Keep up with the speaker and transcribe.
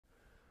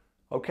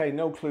Okay,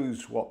 no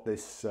clues what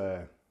this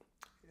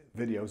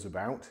video's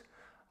about.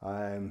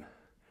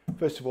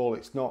 First of all,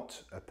 it's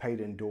not a paid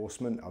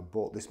endorsement. I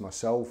bought this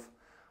myself.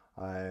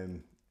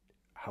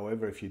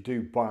 However, if you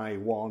do buy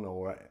one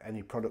or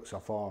any products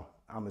off our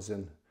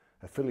Amazon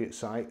affiliate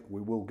site,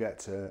 we will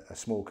get a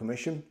small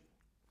commission.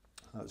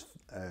 That's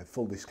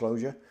full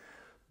disclosure.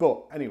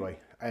 But anyway,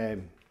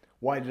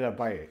 why did I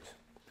buy it?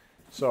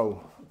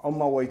 So on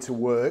my way to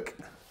work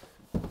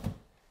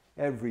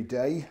every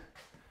day,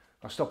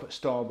 I stop at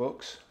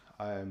Starbucks.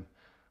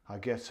 I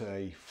get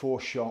a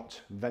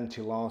 4-shot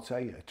venti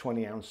latte, a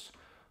 20-ounce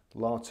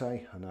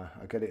latte, and I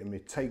get it in my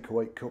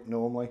takeaway cup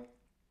normally,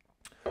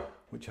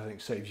 which I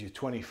think saves you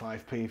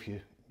 25p if you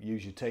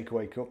use your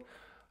takeaway cup.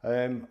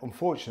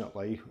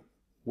 Unfortunately,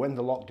 when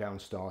the lockdown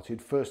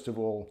started, first of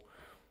all,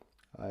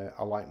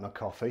 I like my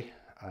coffee.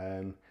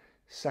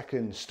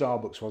 Second,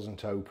 Starbucks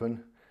wasn't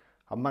open.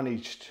 I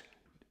managed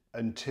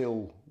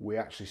until we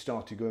actually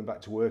started going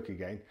back to work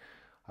again.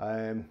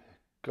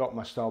 Got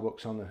my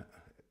Starbucks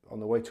on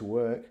the way to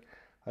work,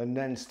 and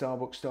then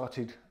Starbucks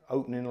started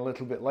opening a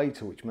little bit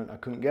later, which meant I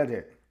couldn't get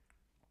it,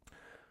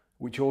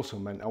 which also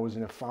meant I was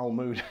in a foul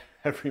mood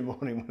every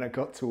morning when I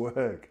got to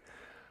work.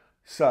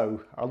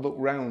 So I looked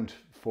round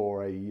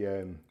for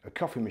a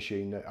coffee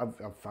machine.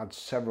 I've had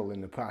several in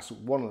the past.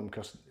 One of them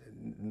cost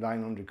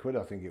 900 quid,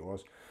 I think it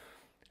was.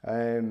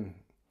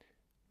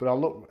 But I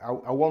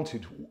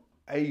wanted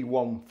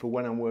one for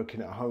when I'm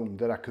working at home,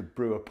 that I could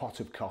brew a pot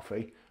of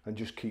coffee and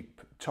just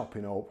keep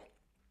topping up.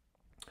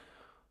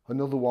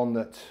 Another one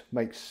that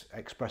makes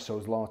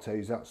espressos,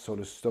 lattes, that sort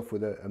of stuff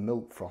with a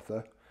milk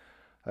frother.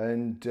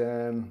 And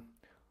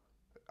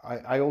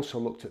I also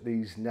looked at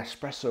these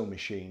Nespresso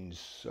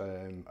machines,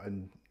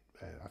 and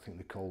I think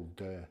they're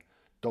called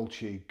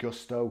Dolce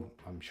Gusto.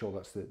 I'm sure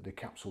that's the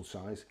capsule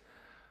size.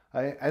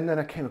 And then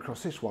I came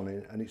across this one,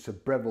 and it's a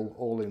Breville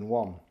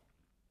all-in-one.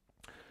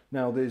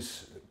 Now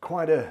there's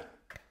quite a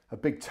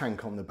big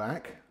tank on the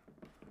back.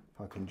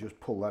 If I can just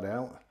pull that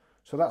out.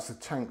 So that's the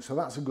tank, so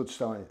that's a good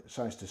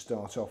size to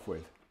start off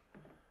with.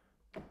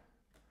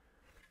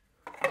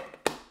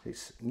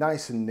 It's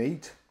nice and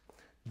neat.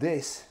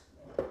 This,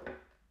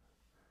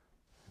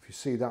 if you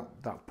see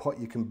that pot,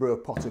 you can brew a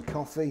pot of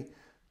coffee.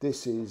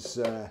 This is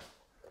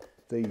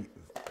the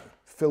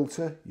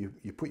filter.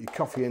 You put your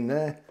coffee in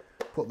there,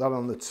 put that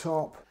on the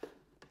top.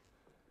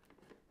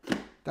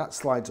 That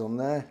slides on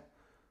there.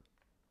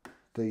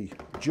 The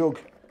jug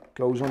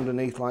goes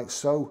underneath like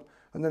so,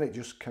 and then it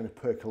just kind of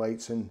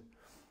percolates, and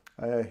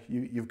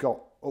you've got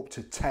up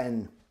to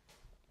 10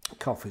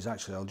 coffees.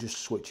 Actually, I'll just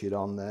switch it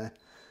on there.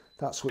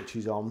 That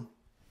switches on.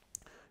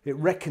 It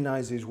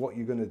recognises what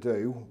you're going to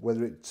do,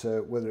 whether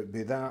it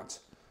be that,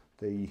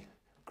 the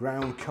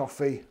ground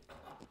coffee,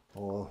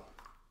 or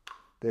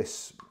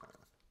this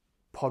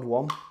pod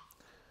one.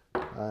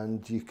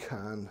 And you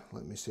can,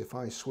 let me see if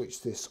I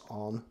switch this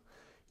on,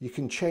 you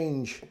can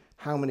change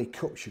how many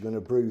cups you're going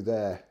to brew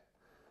there.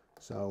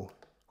 So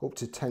up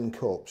to 10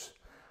 cups.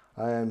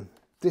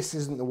 This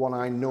isn't the one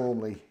I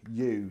normally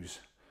use.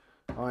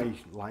 I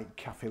like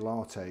cafe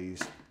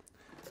lattes.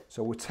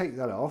 So we'll take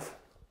that off.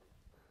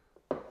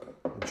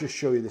 I'll just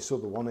show you this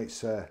other one.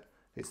 It's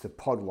the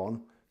pod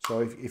one.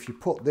 So if you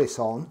put this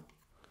on,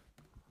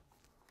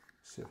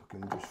 see if I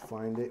can just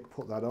find it,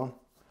 put that on,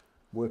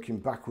 working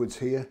backwards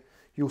here,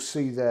 you'll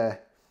see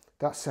there,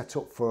 that's set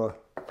up for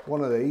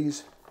one of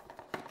these.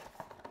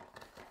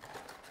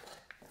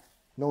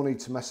 No need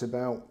to mess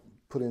about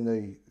putting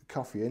the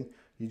coffee in.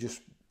 You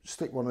just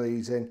stick one of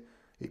these in,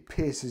 it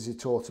pierces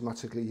it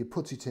automatically. You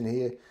put it in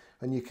here,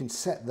 and you can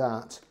set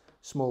that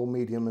small,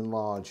 medium and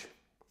large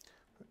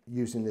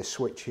using this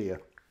switch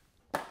here.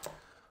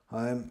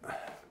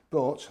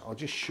 But I'll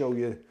just show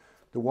you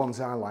the ones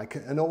I like.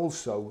 And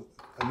also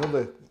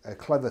another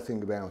clever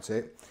thing about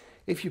it,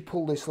 if you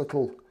pull this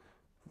little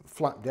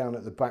flap down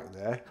at the back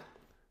there,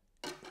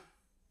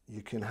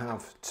 you can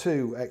have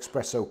 2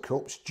 espresso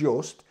cups.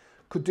 Just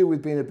could do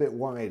with being a bit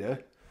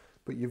wider,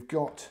 but you've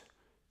got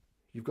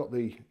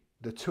the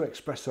 2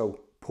 espresso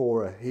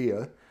pourer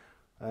here.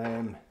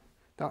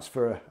 That's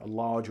for a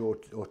large or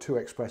 2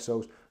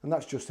 espressos, and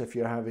that's just if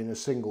you're having a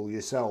single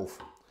yourself.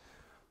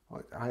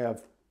 I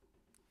have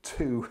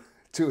two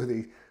of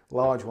the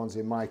large ones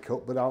in my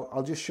cup, but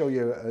I'll just show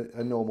you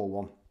a normal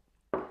one.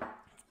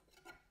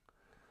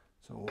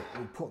 So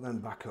we'll put them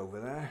back over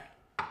there.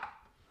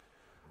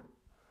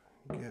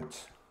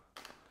 Get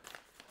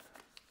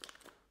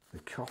the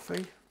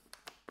coffee.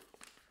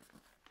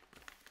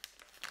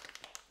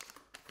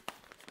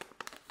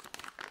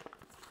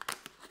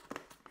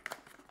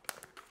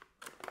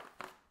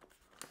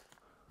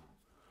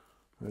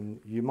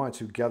 And you might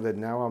have gathered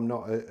now, I'm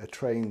not a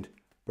trained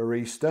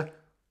barista.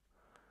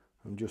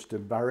 I'm just a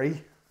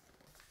Barry.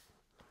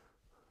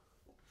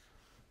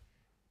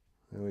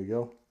 There we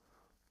go.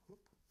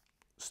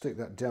 Stick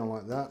that down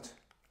like that.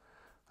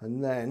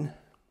 And then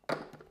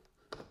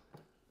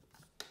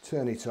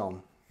turn it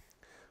on.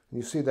 And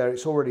you see there,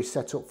 it's already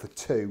set up for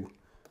 2,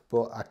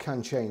 but I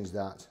can change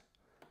that.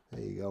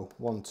 There you go,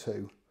 1,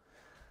 2.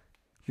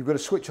 You've got a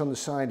switch on the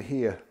side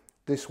here.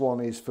 This one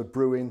is for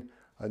brewing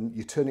and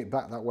you turn it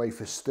back that way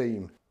for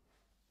steam.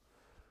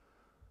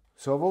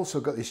 So I've also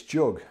got this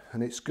jug,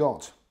 and it's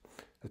got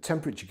a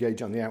temperature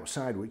gauge on the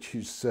outside, which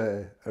is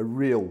a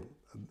real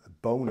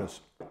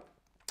bonus.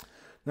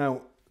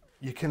 Now,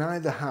 you can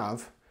either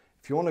have,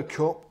 if you want a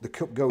cup, the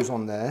cup goes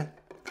on there.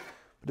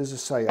 But as I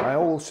say, I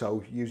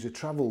also use a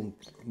travel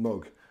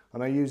mug,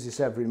 and I use this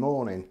every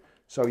morning.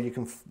 So you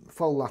can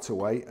fold that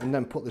away and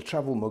then put the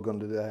travel mug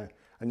under there,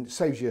 and it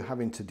saves you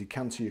having to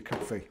decanter your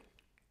coffee.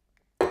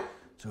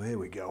 So here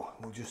we go,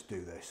 we'll just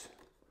do this.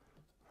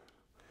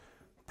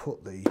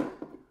 Put the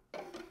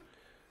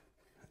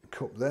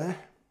cup there,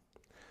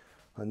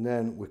 and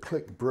then we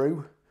click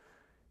brew.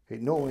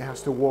 It normally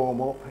has to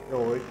warm up,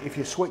 or if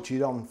you switch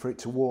it on for it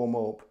to warm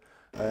up,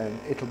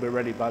 it'll be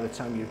ready by the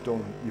time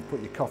you've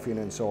put your coffee in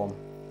and so on.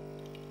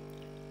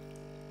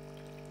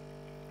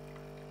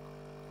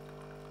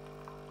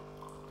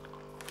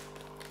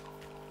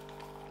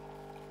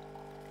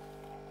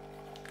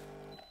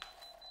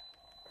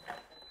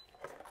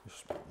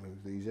 Just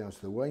move these out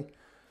of the way.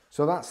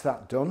 So that's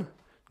that done.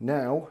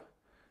 Now,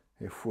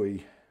 if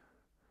we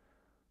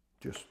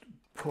just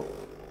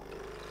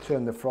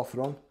turn the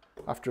frother on,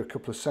 after a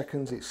couple of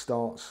seconds it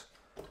starts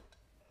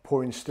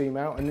pouring steam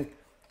out, and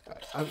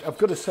I've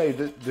got to say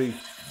that the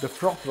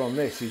frother on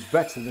this is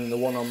better than the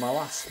one on my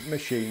last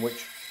machine,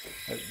 which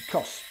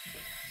costs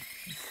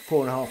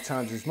 4.5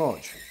 times as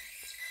much.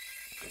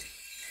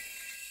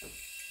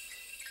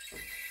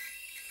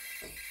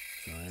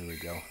 So here we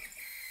go.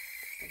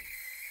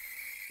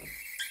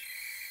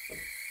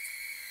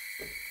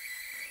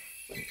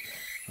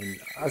 And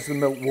as the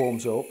milk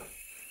warms up,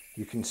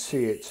 you can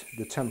see it,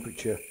 the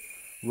temperature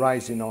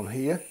rising on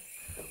here.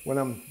 When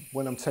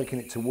I'm taking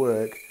it to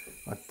work,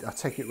 I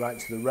take it right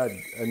to the red,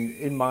 and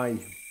in my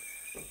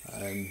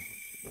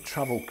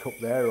travel cup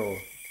there, or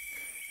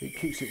it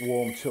keeps it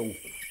warm till,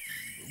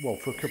 well,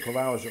 for a couple of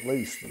hours at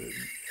least,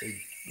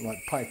 like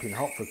piping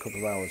hot for a couple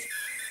of hours.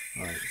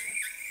 Right,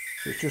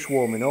 so it's just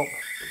warming up.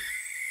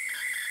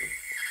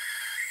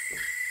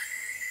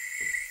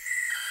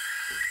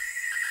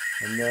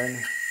 And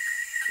then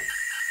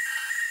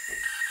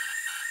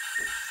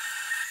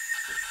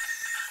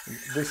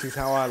this is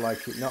how I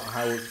like it, not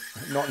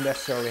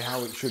necessarily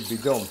how it should be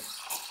done.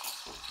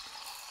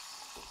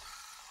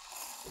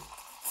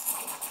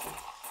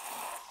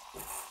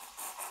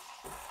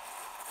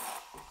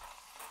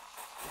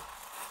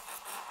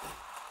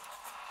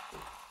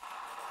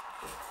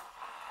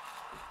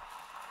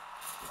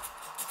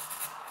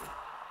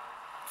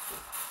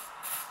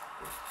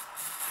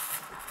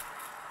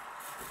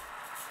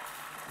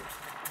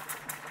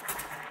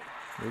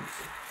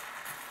 Oops.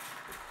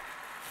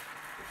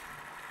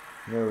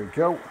 There we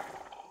go.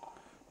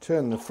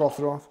 Turn the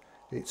frother off.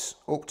 It's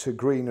up to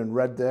green and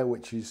red there,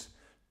 which is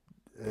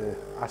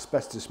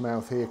asbestos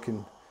mouth here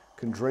can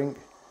drink.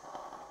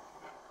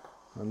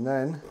 And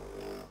then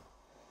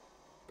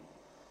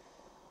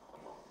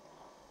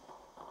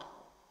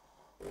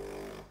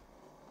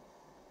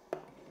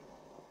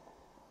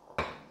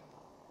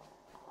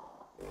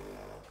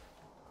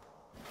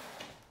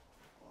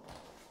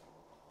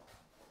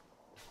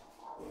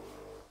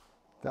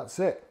that's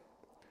it.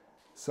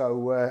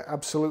 So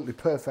absolutely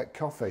perfect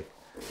coffee.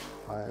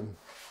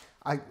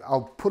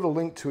 I'll put a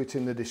link to it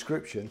in the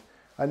description,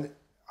 and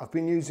I've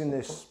been using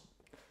this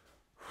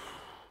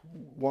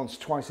once,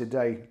 twice a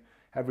day,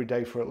 every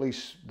day for at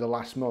least the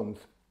last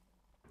month.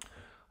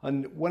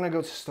 And when I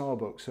go to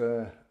Starbucks,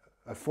 a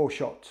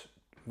 4-shot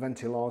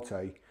venti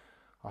latte,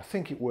 I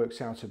think it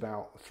works out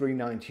about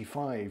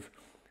 $3.95.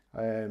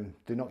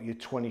 They knock you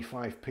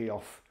 25p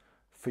off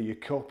for your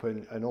cup,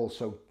 and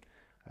also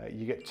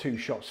you get 2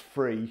 shots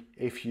free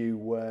if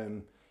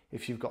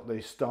you've got the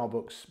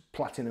Starbucks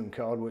Platinum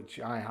card, which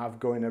I have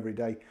going every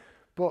day.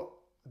 But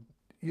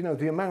you know,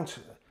 the amount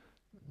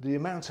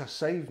I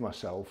saved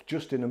myself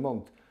just in a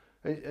month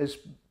is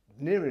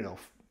near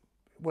enough.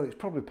 Well, it's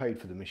probably paid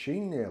for the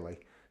machine nearly.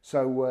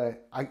 So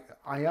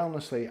I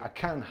honestly, I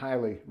can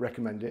highly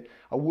recommend it.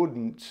 I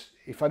wouldn't,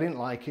 if I didn't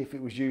like it, if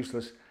it was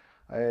useless,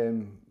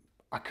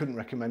 I couldn't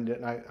recommend it,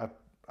 and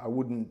I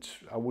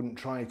wouldn't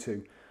try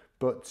to.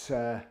 But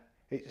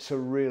it's a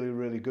really,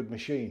 really good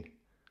machine.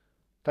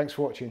 Thanks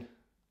for watching.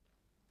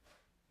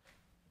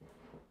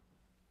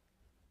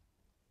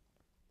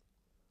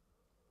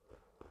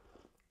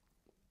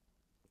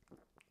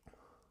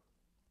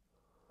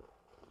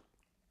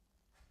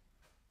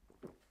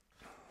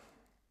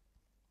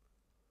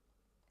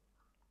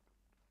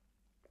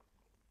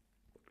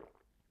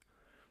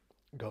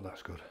 God,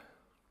 that's good.